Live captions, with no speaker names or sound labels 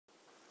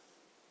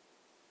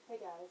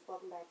guys,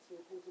 welcome back to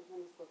Pension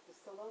Pennies with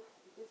Priscilla.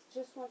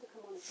 Just want to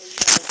come on and show you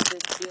guys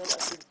the deal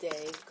of the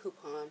day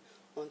coupon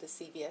on the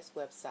CVS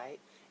website.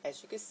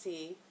 As you can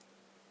see,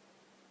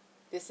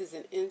 this is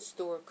an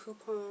in-store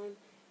coupon,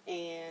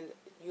 and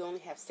you only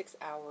have 6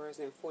 hours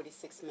and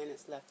 46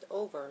 minutes left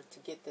over to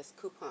get this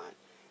coupon.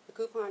 The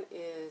coupon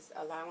is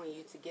allowing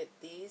you to get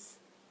these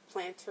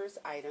Planters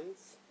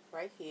items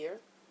right here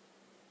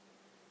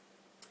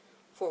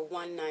for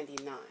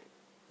 $1.99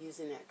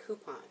 using that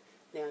coupon.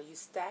 Now you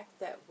stack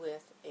that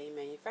with a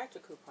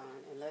manufacturer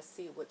coupon, and let's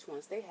see which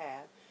ones they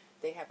have.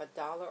 They have $1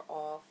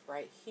 off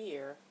right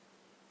here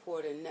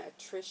for the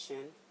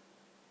nutrition,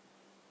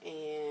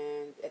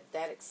 and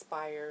that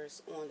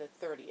expires on the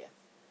 30th.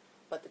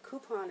 But the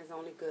coupon is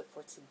only good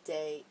for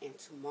today and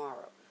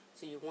tomorrow.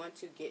 So you want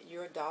to get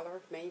your $1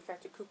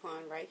 manufacturer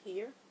coupon right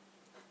here.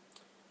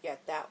 You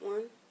got that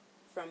one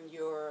from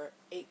your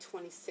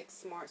 826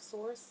 Smart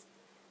Source.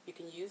 You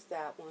can use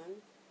that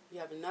one.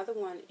 You have another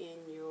one in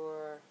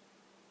your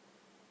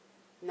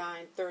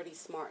 930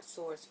 Smart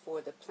Source for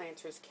the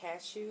Planters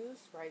cashews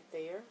right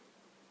there.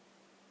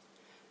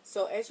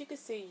 So as you can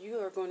see, you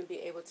are going to be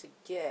able to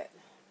get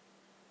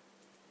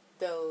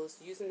those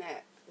using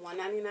that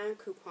 $1.99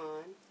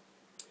 coupon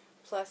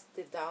plus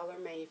the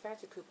 $1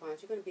 manufacturer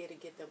coupons. You're going to be able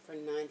to get them for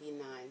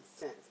 99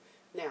 cents.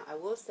 Now I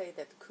will say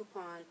that the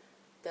coupon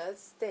does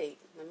state,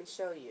 let me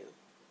show you,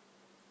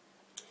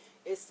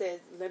 it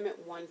says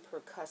limit 1 per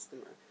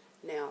customer.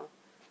 Now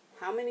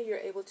how many you're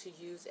able to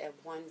use at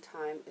one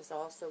time is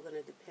also going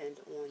to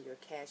depend on your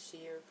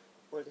cashier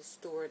or the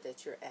store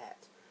that you're at.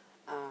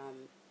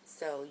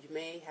 So you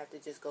may have to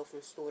just go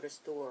from store to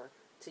store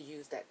to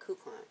use that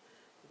coupon.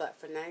 But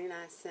for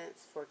 99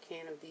 cents for a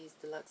can of these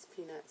deluxe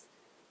peanuts,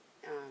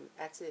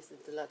 actually it's the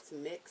deluxe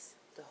mix,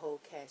 the whole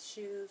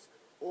cashews,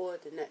 or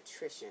the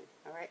nutrition.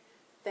 Alright,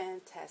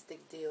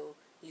 fantastic deal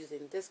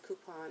using this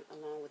coupon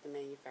along with the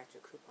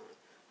manufacturer coupon.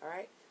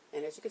 Alright,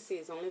 and as you can see,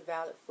 it's only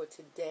valid for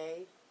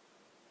today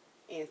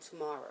and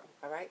tomorrow.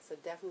 Alright, so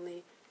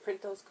definitely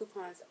print those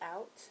coupons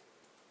out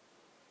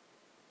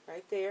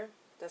right there.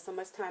 That's how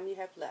much time you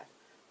have left.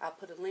 I'll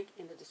put a link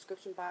in the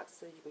description box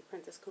so you can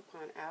print this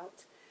coupon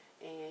out,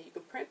 and you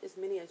can print as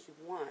many as you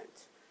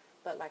want,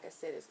 but like I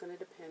said, it's going to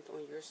depend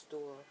on your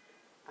store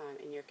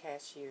and your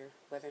cashier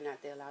whether or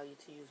not they allow you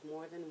to use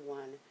more than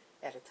one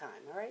at a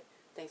time. Alright,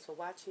 thanks for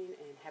watching,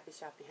 and happy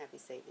shopping, happy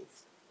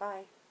savings.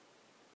 Bye.